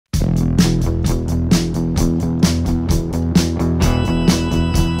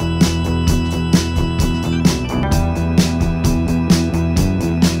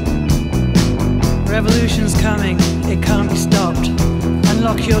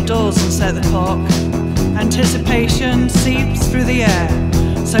Lock your doors and set the clock. Anticipation seeps through the air.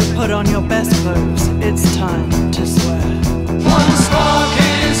 So put on your best clothes, it's time to swear. One spark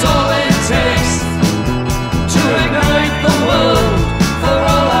is all it takes to ignite the world for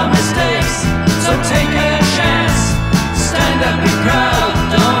all our mistakes. So take a chance, stand up, be proud,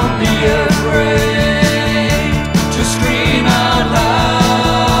 don't be afraid to scream out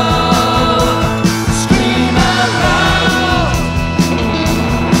loud, scream out loud.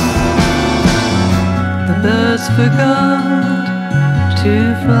 The birds forgot to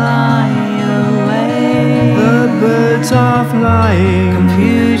fly away. The birds are flying.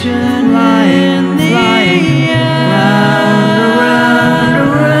 Confusion Flying, in the flying. air. Round,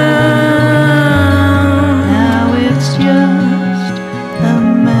 around. Now it's just a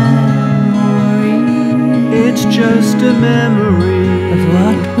memory. It's just a memory of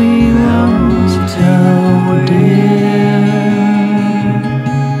what we once held dear.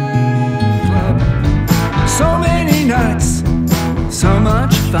 So many nights, so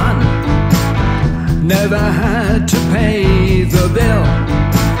much fun. Never had to pay the bill.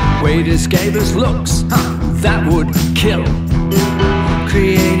 Waiters gave us looks, that would kill.